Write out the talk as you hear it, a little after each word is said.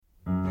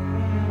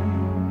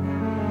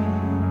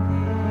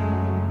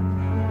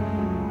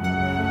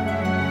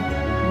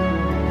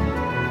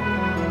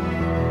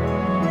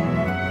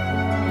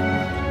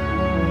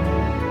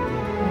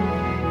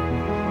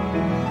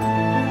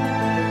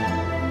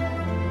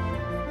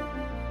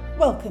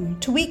Welcome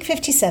to week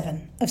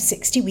 57 of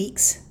 60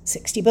 Weeks,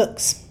 60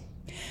 Books.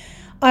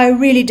 I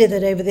really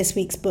dithered over this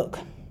week's book.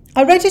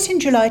 I read it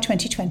in July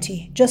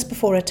 2020, just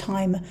before a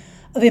time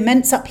of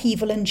immense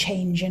upheaval and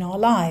change in our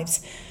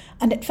lives,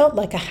 and it felt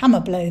like a hammer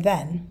blow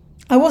then.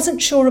 I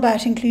wasn't sure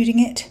about including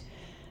it,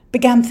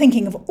 began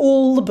thinking of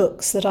all the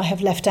books that I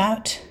have left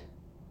out,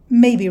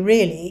 maybe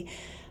really,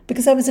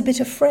 because I was a bit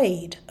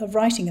afraid of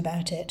writing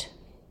about it.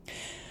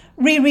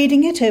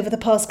 Rereading it over the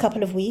past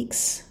couple of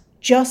weeks,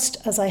 just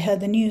as I heard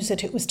the news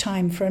that it was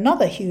time for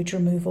another huge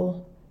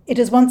removal, it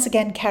has once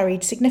again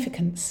carried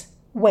significance,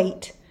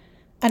 weight,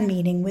 and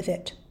meaning with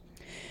it.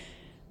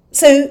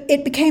 So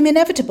it became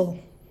inevitable.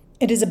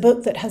 It is a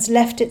book that has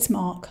left its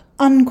mark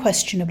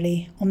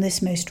unquestionably on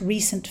this most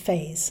recent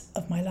phase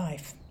of my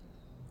life.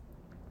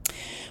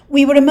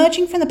 We were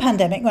emerging from the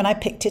pandemic when I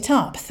picked it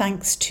up,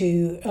 thanks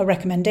to a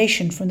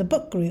recommendation from the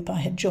book group I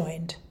had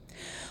joined.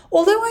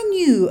 Although I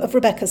knew of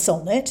Rebecca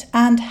Solnit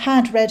and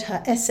had read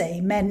her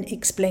essay, Men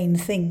Explain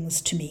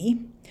Things to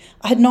Me,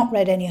 I had not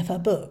read any of her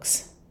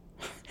books.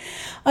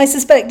 I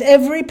suspect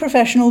every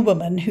professional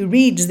woman who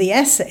reads the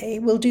essay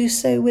will do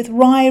so with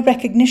wry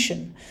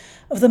recognition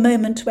of the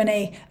moment when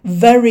a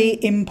very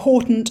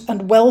important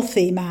and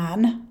wealthy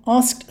man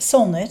asked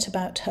Solnit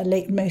about her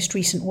most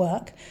recent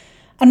work,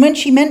 and when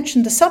she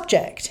mentioned the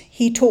subject,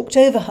 he talked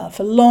over her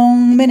for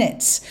long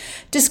minutes,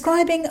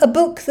 describing a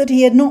book that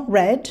he had not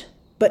read,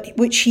 but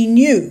which he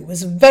knew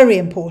was very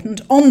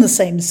important on the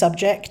same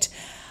subject,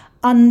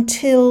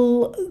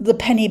 until the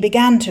penny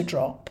began to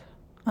drop,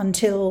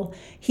 until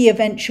he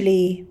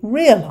eventually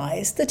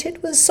realised that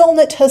it was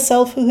Solnit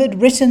herself who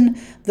had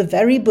written the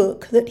very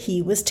book that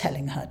he was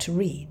telling her to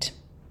read.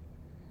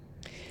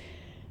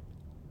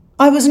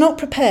 I was not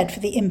prepared for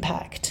the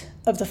impact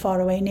of the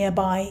Faraway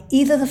nearby,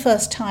 either the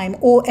first time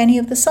or any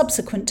of the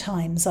subsequent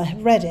times I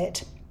have read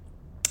it.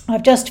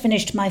 I've just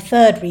finished my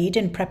third read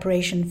in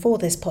preparation for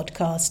this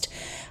podcast,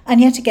 and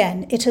yet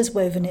again it has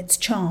woven its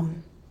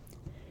charm.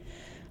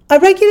 I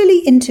regularly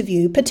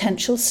interview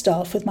potential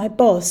staff with my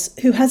boss,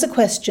 who has a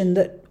question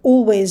that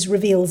always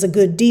reveals a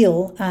good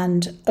deal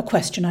and a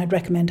question I'd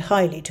recommend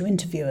highly to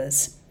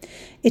interviewers.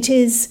 It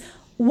is,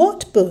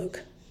 what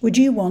book would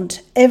you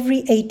want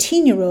every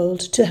 18-year-old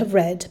to have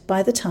read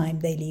by the time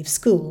they leave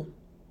school?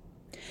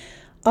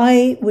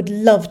 I would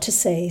love to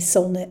say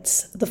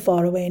Solnit's The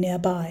Faraway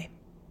Nearby.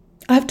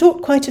 I have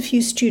taught quite a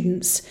few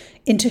students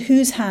into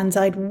whose hands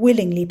I'd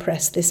willingly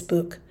press this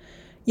book.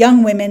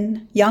 Young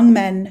women, young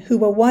men who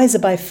were wiser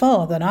by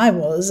far than I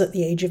was at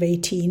the age of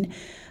 18,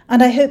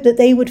 and I hope that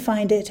they would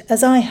find it,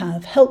 as I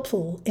have,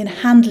 helpful in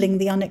handling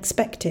the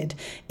unexpected,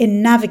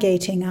 in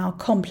navigating our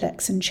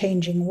complex and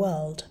changing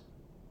world.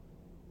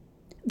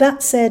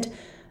 That said,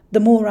 the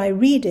more I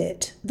read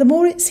it, the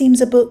more it seems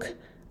a book,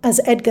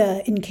 as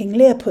Edgar in King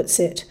Lear puts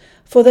it,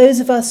 for those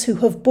of us who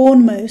have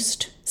borne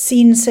most,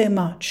 seen so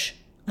much,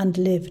 and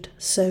lived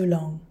so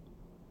long.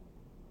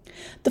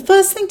 The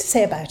first thing to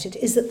say about it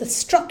is that the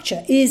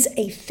structure is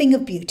a thing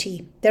of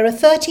beauty. There are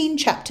 13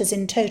 chapters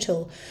in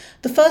total.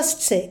 The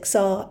first 6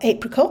 are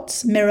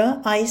apricots,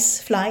 mirror, ice,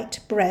 flight,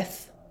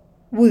 breath,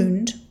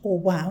 wound or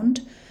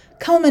wound,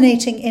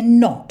 culminating in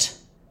knot,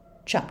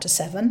 chapter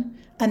 7,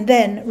 and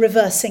then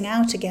reversing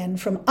out again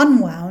from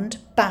unwound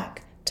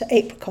back to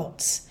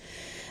apricots.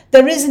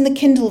 There is in the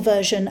Kindle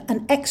version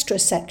an extra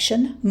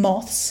section,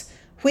 moths,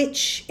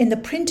 which, in the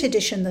print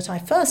edition that I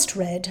first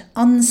read,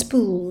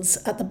 unspools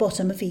at the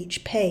bottom of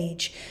each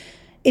page.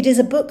 It is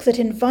a book that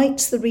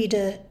invites the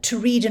reader to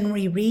read and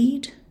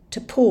reread, to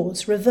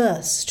pause,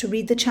 reverse, to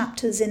read the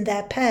chapters in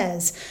their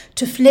pairs,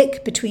 to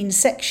flick between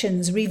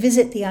sections,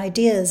 revisit the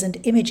ideas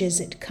and images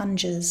it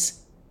conjures.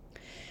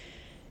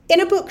 In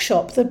a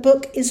bookshop, the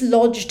book is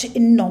lodged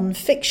in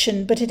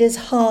non-fiction, but it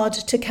is hard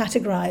to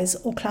categorise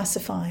or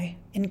classify,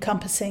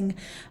 encompassing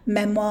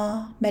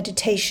memoir,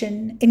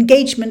 meditation,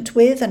 engagement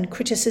with and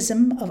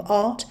criticism of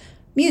art,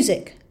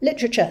 music,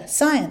 literature,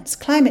 science,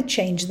 climate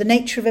change, the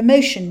nature of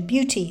emotion,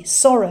 beauty,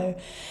 sorrow.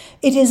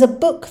 It is a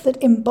book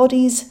that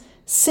embodies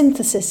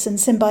synthesis and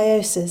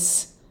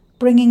symbiosis,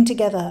 bringing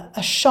together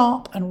a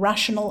sharp and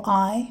rational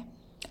eye,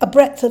 a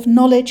breadth of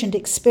knowledge and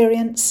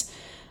experience,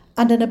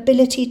 and an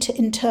ability to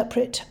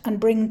interpret and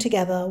bring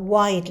together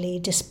widely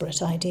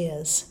disparate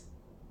ideas.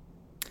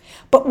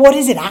 But what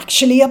is it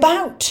actually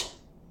about?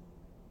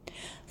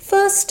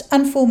 First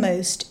and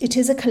foremost, it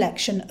is a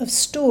collection of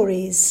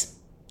stories,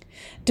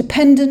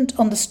 dependent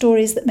on the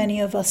stories that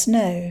many of us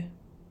know,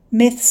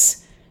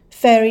 myths,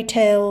 fairy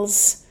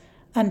tales,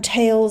 and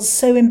tales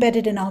so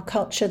embedded in our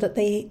culture that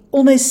they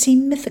almost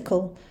seem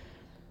mythical.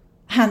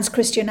 Hans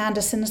Christian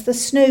Andersen's The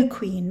Snow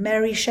Queen,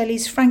 Mary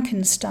Shelley's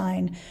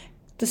Frankenstein,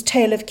 the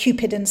tale of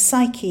Cupid and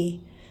Psyche,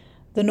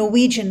 the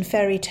Norwegian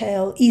fairy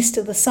tale East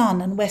of the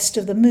Sun and West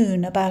of the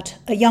Moon about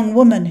a young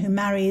woman who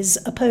marries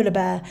a polar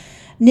bear,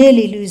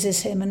 nearly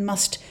loses him and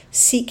must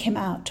seek him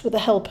out with the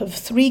help of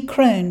 3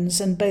 crones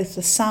and both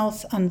the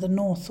south and the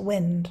north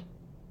wind.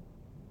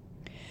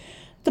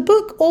 The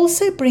book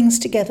also brings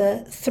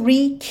together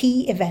 3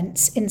 key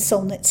events in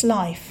Solnit's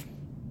life.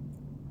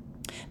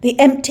 The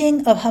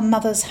emptying of her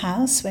mother's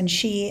house when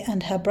she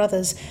and her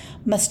brothers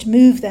must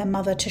move their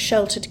mother to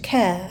sheltered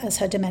care as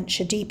her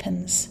dementia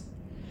deepens.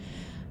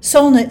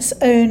 Solnit's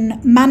own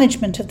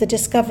management of the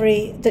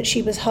discovery that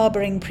she was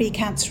harbouring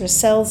precancerous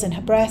cells in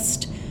her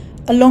breast,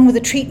 along with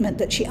the treatment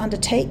that she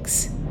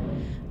undertakes.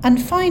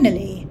 And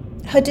finally,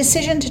 her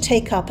decision to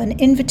take up an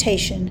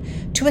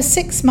invitation to a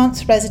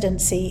 6-month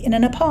residency in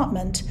an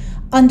apartment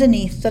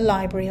underneath the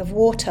Library of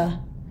Water.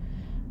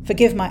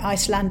 Forgive my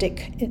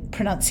Icelandic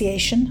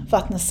pronunciation,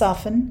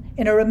 Vatnasafen,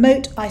 in a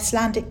remote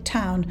Icelandic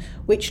town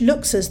which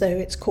looks as though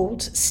it's called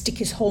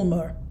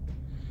Stykkishólmur.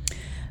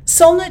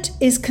 Solnit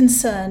is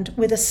concerned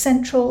with a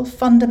central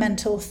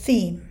fundamental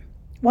theme,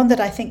 one that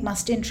I think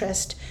must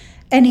interest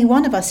any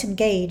one of us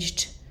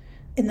engaged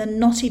in the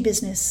knotty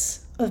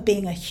business of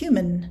being a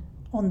human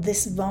on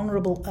this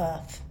vulnerable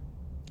earth.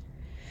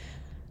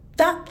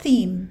 That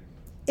theme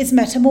is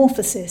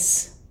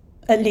metamorphosis.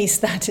 At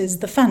least that is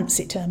the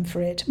fancy term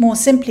for it. More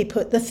simply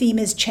put, the theme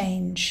is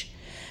change.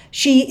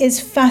 She is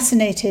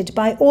fascinated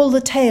by all the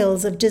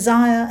tales of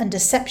desire and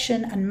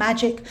deception and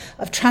magic,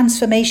 of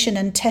transformation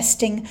and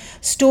testing,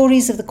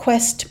 stories of the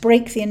quest to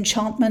break the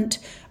enchantment,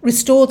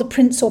 restore the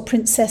prince or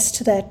princess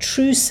to their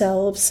true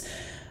selves,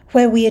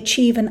 where we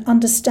achieve an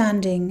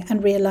understanding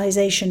and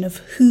realization of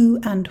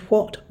who and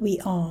what we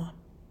are.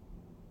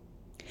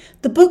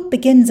 The book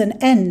begins and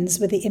ends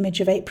with the image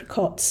of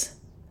apricots.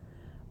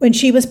 When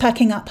she was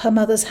packing up her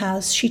mother's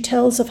house, she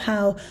tells of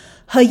how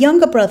her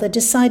younger brother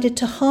decided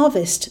to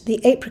harvest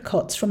the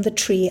apricots from the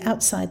tree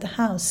outside the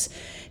house.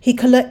 He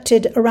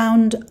collected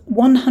around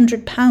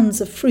 100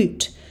 pounds of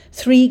fruit,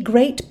 3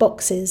 great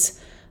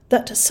boxes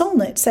that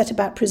Solnit set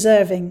about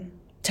preserving,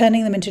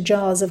 turning them into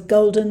jars of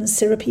golden,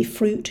 syrupy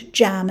fruit,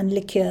 jam and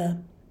liqueur.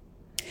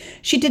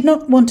 She did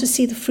not want to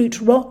see the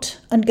fruit rot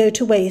and go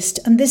to waste,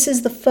 and this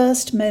is the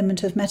first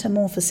moment of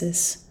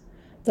metamorphosis,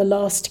 the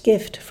last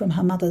gift from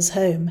her mother's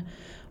home,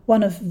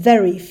 one of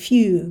very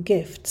few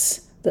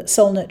gifts that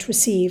Solnit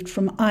received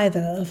from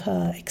either of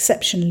her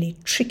exceptionally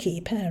tricky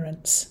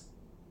parents.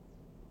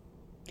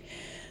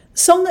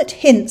 Solnit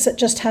hints at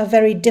just how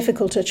very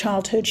difficult a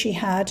childhood she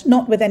had,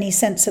 not with any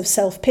sense of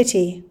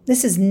self-pity.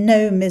 This is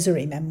no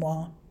misery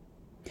memoir.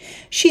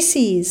 She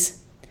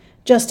sees,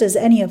 just as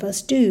any of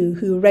us do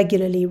who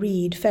regularly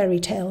read fairy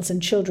tales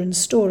and children's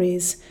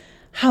stories,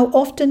 how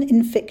often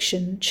in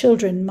fiction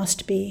children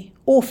must be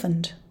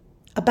orphaned,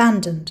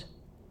 abandoned,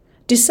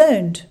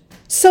 disowned,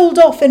 sold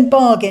off in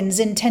bargains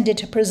intended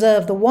to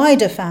preserve the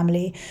wider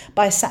family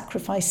by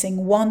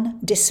sacrificing one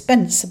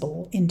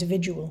dispensable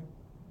individual.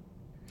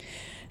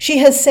 She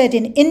has said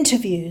in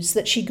interviews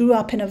that she grew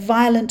up in a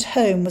violent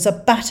home, was a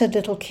battered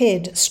little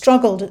kid,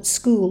 struggled at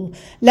school,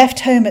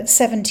 left home at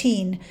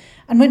 17,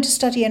 and went to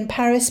study in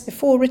Paris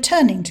before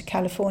returning to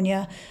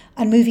California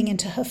and moving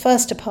into her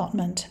first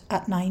apartment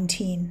at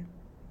 19.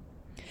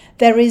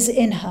 There is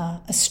in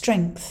her a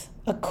strength,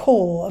 a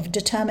core of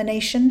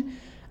determination,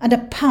 and a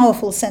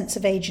powerful sense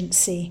of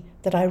agency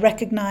that I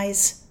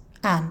recognise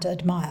and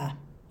admire.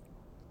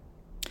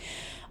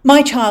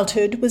 My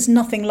childhood was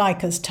nothing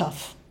like as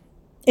tough.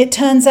 It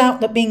turns out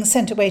that being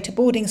sent away to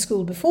boarding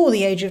school before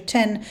the age of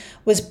 10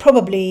 was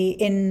probably,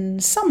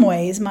 in some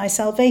ways, my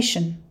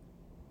salvation.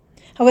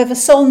 However,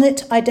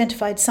 Solnit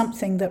identified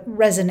something that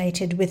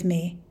resonated with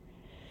me.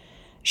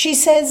 She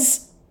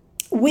says,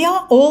 "We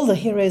are all the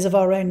heroes of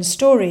our own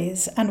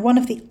stories, and one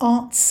of the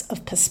arts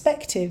of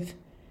perspective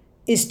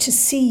is to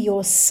see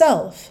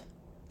yourself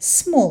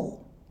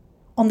small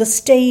on the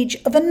stage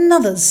of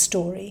another's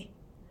story,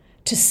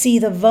 to see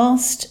the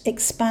vast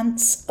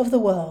expanse of the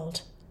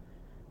world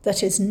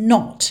that is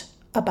not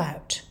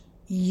about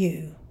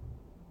you."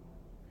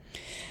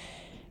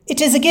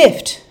 It is a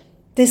gift,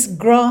 this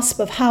grasp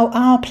of how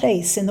our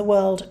place in the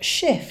world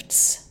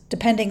shifts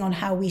depending on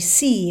how we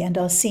see and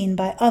are seen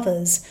by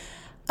others,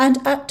 and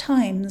at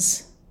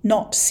times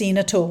not seen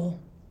at all.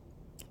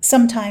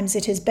 Sometimes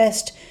it is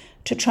best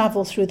to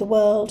travel through the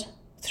world,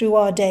 through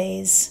our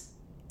days,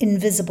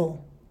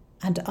 invisible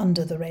and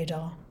under the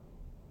radar.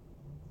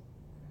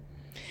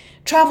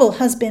 Travel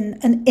has been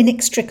an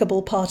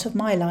inextricable part of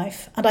my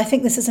life, and I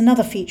think this is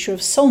another feature of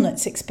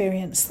Solnit's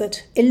experience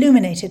that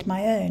illuminated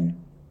my own.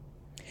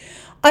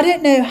 I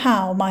don't know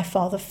how my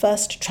father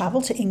first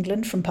travelled to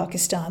England from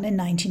Pakistan in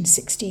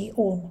 1960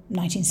 or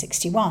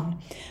 1961.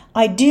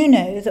 I do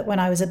know that when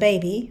I was a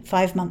baby,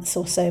 5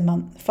 or so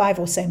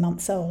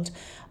months old,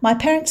 my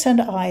parents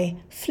and I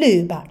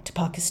flew back to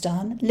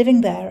Pakistan,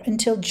 living there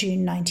until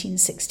June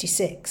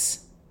 1966.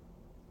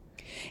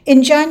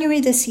 In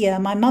January this year,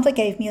 my mother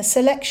gave me a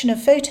selection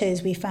of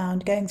photos we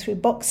found going through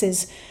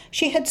boxes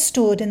she had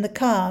stored in the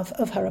cave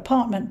of her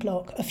apartment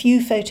block, a few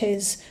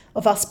photos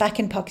of us back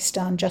in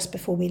Pakistan just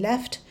before we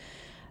left,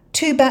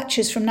 2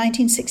 batches from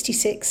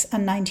 1966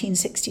 and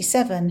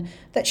 1967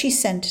 that she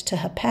sent to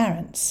her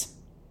parents.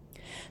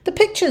 The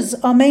pictures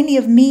are mainly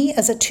of me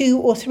as a 2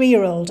 or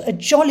 3-year-old, a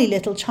jolly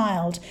little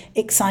child,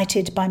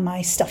 excited by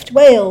my stuffed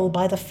whale,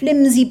 by the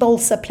flimsy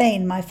balsa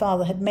plane my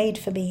father had made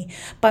for me,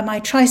 by my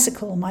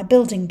tricycle, my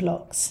building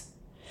blocks.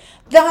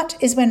 That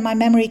is when my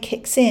memory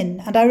kicks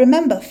in, and I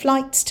remember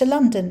flights to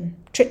London,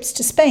 trips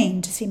to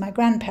Spain to see my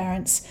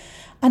grandparents,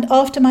 and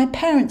after my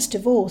parents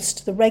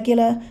divorced, the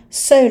regular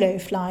solo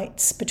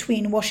flights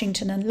between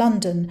Washington and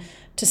London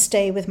to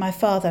stay with my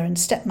father and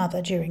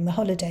stepmother during the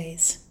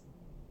holidays.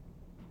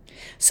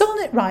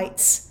 Solnit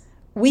writes,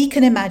 "We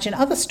can imagine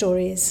other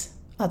stories,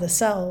 other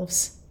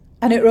selves,"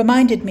 and it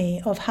reminded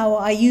me of how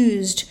I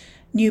used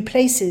new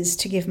places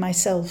to give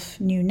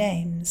myself new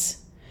names.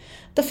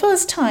 The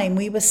first time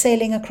we were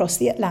sailing across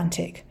the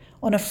Atlantic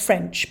on a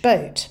French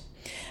boat.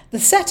 The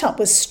setup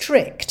was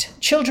strict.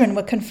 Children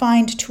were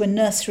confined to a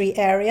nursery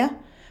area,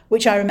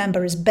 which I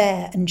remember as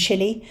bare and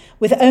chilly,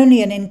 with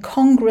only an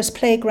incongruous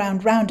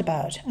playground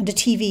roundabout and a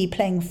TV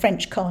playing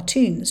French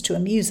cartoons to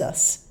amuse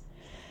us.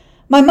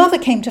 My mother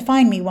came to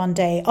find me one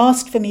day,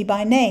 asked for me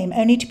by name,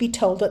 only to be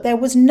told that there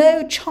was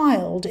no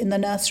child in the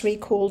nursery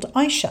called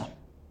Aisha.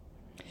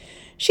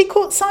 She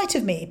caught sight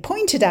of me,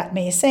 pointed at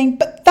me, saying,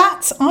 "But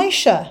that's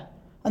Aisha,"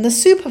 and the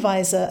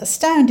supervisor,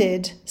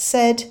 astounded,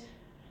 said,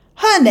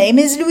 "Her name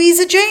is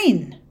Louisa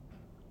Jane."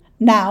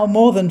 Now,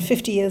 more than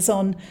 50 years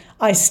on,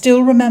 I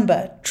still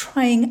remember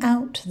trying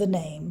out the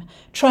name,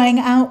 trying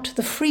out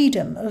the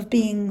freedom of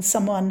being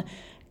someone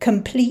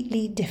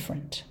completely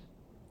different.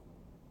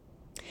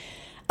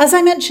 As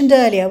I mentioned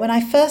earlier, when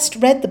I first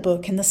read the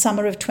book in the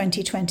summer of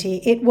 2020,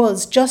 it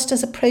was just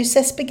as a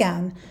process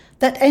began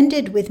that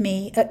ended with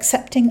me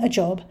accepting a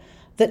job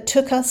that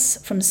took us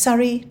from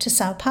Surrey to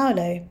Sao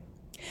Paulo.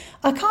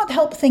 I can't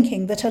help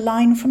thinking that a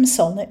line from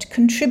Solnit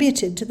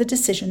contributed to the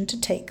decision to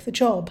take the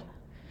job.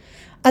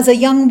 As a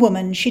young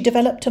woman, she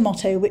developed a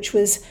motto which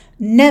was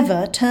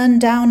never turn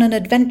down an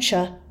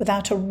adventure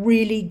without a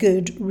really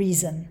good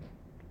reason.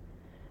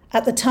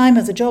 At the time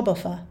of the job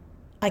offer,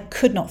 I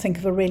could not think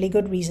of a really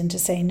good reason to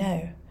say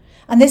no.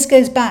 And this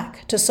goes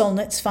back to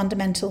Solnit's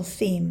fundamental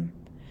theme.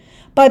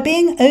 By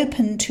being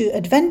open to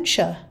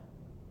adventure,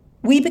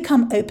 we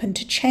become open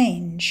to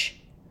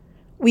change.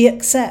 We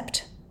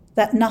accept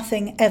that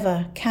nothing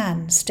ever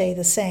can stay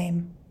the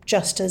same,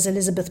 just as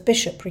Elizabeth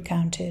Bishop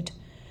recounted.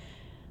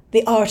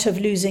 The art of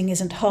losing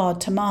isn't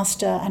hard to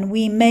master, and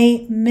we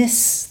may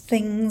miss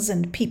things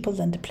and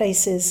people and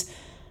places,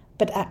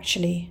 but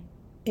actually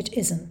it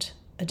isn't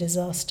a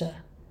disaster.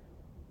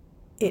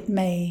 It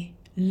may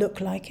look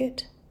like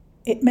it.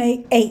 It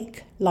may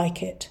ache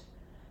like it.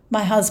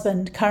 My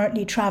husband,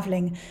 currently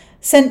travelling,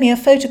 sent me a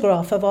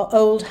photograph of our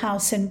old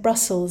house in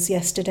Brussels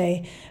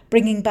yesterday,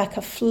 bringing back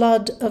a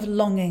flood of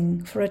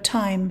longing for a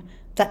time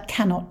that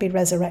cannot be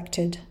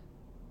resurrected.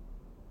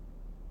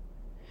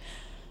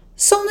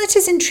 Solnit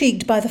is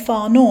intrigued by the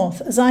far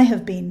north, as I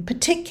have been,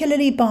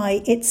 particularly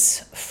by its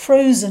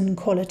frozen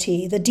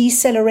quality, the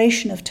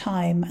deceleration of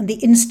time, and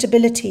the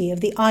instability of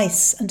the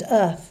ice and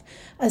earth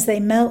as they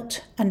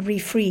melt and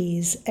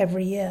refreeze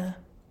every year.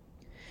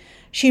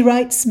 She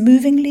writes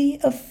movingly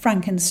of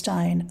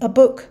Frankenstein, a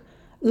book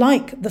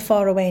like The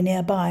Faraway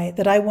Nearby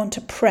that I want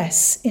to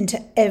press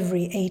into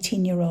every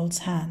 18-year-old's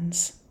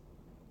hands.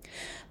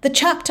 The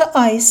chapter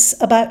Ice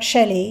about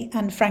Shelley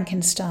and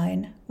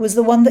Frankenstein was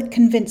the one that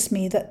convinced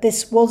me that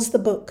this was the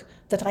book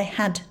that I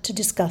had to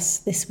discuss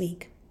this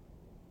week.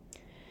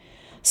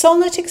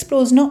 Solnit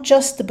explores not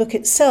just the book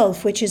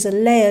itself, which is a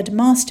layered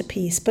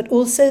masterpiece, but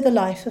also the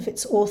life of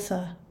its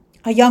author,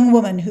 a young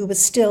woman who was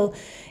still,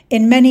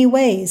 in many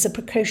ways, a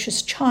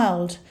precocious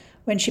child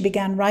when she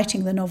began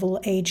writing the novel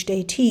aged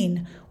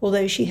 18,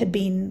 although she had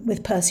been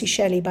with Percy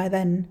Shelley by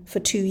then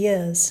for 2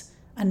 years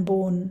and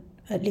borne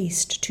at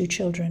least 2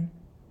 children,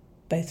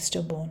 both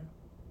stillborn.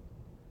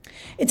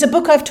 It's a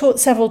book I've taught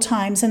several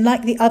times, and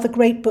like the other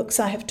great books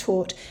I have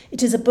taught,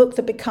 it is a book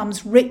that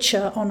becomes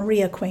richer on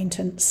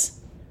reacquaintance.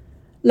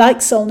 Like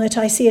Solnit,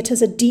 I see it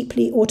as a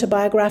deeply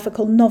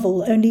autobiographical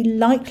novel, only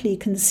lightly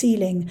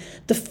concealing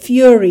the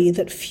fury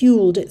that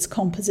fueled its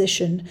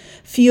composition,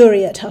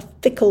 fury at her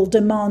fickle,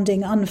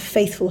 demanding,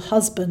 unfaithful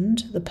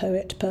husband, the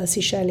poet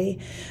Percy Shelley,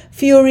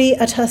 fury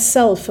at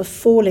herself for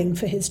falling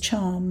for his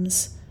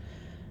charms.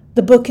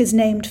 The book is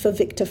named for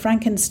Victor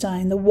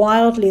Frankenstein, the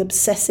wildly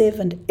obsessive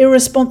and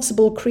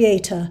irresponsible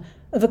creator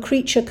of a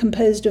creature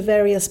composed of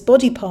various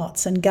body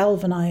parts and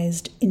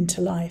galvanized into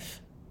life.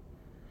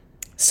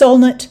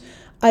 Solnit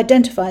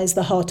identifies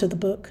the heart of the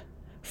book.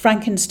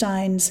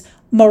 Frankenstein's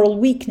moral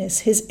weakness,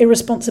 his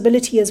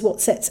irresponsibility is what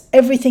sets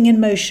everything in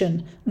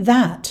motion,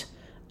 that,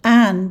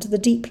 and the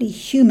deeply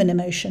human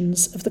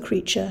emotions of the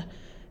creature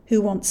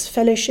who wants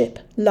fellowship,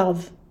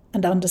 love,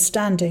 and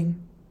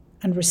understanding,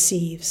 and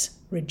receives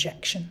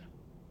rejection.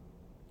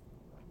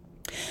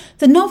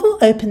 The novel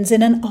opens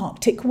in an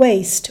Arctic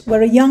waste,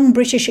 where a young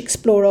British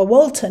explorer,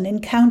 Walton,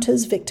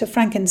 encounters Victor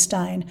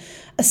Frankenstein,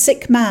 a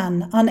sick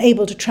man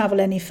unable to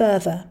travel any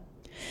further.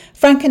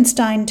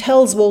 Frankenstein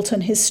tells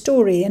Walton his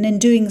story, and in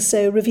doing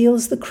so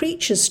reveals the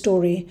creature's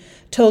story,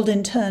 told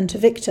in turn to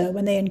Victor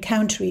when they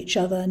encounter each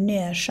other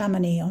near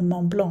Chamonix on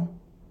Mont Blanc.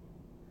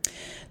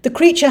 The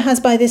creature has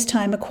by this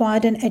time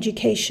acquired an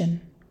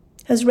education,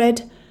 has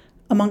read,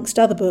 amongst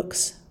other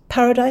books,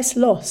 Paradise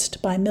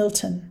Lost by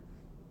Milton.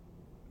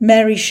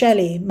 Mary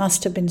Shelley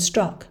must have been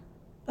struck,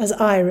 as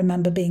I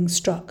remember being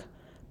struck,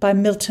 by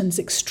Milton's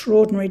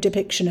extraordinary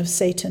depiction of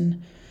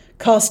Satan,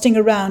 casting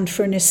around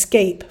for an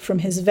escape from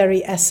his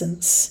very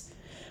essence.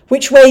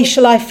 Which way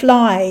shall I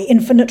fly?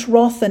 Infinite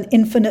wrath and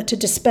infinite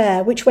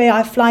despair. Which way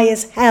I fly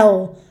is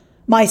hell.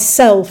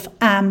 Myself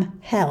am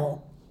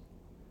hell.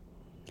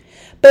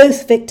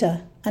 Both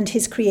Victor and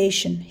his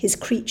creation, his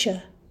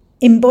creature,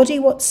 embody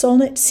what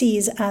Sonnet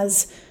sees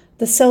as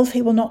the self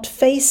he will not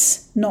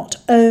face, not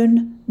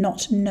own,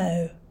 not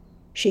know.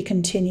 She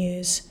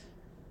continues,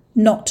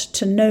 not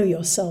to know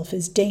yourself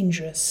is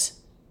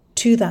dangerous,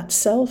 to that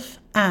self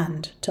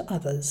and to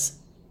others.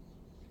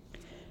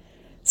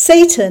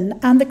 Satan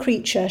and the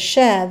creature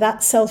share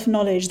that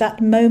self-knowledge,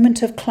 that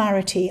moment of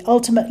clarity.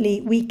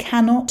 Ultimately, we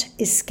cannot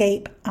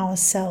escape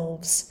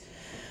ourselves.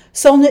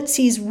 Sonnet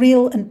sees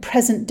real and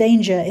present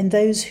danger in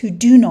those who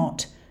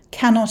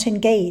cannot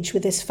engage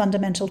with this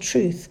fundamental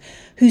truth,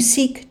 who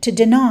seek to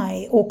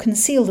deny or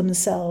conceal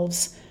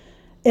themselves.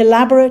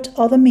 Elaborate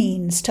are the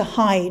means to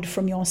hide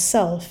from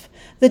yourself,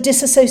 the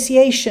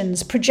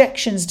disassociations,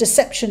 projections,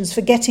 deceptions,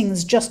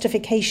 forgettings,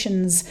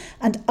 justifications,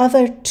 and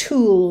other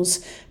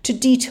tools to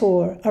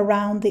detour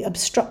around the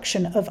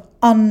obstruction of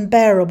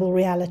unbearable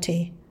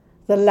reality,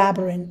 the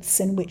labyrinths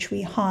in which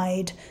we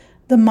hide,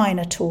 the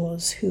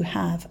minotaurs who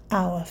have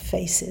our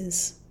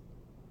faces.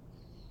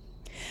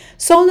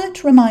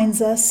 Sonnet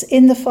reminds us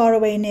in the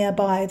Faraway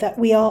nearby that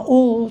we are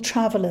all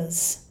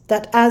travellers,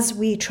 that as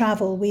we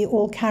travel we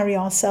all carry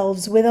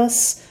ourselves with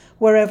us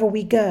wherever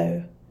we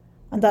go,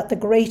 and that the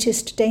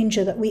greatest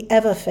danger that we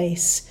ever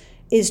face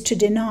is to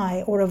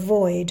deny or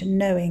avoid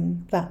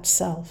knowing that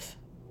self.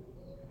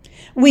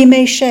 We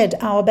may shed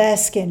our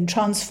bearskin,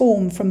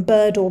 transform from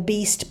bird or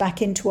beast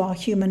back into our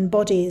human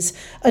bodies,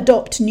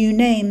 adopt new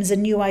names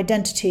and new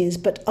identities,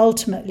 but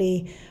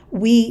ultimately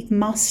we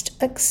must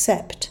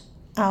accept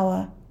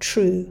our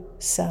true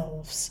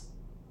selves.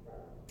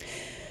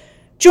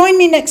 Join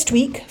me next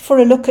week for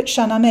a look at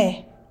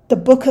Shahnameh, the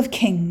Book of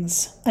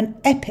Kings, an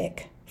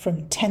epic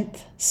from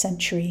 10th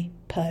century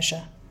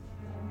Persia.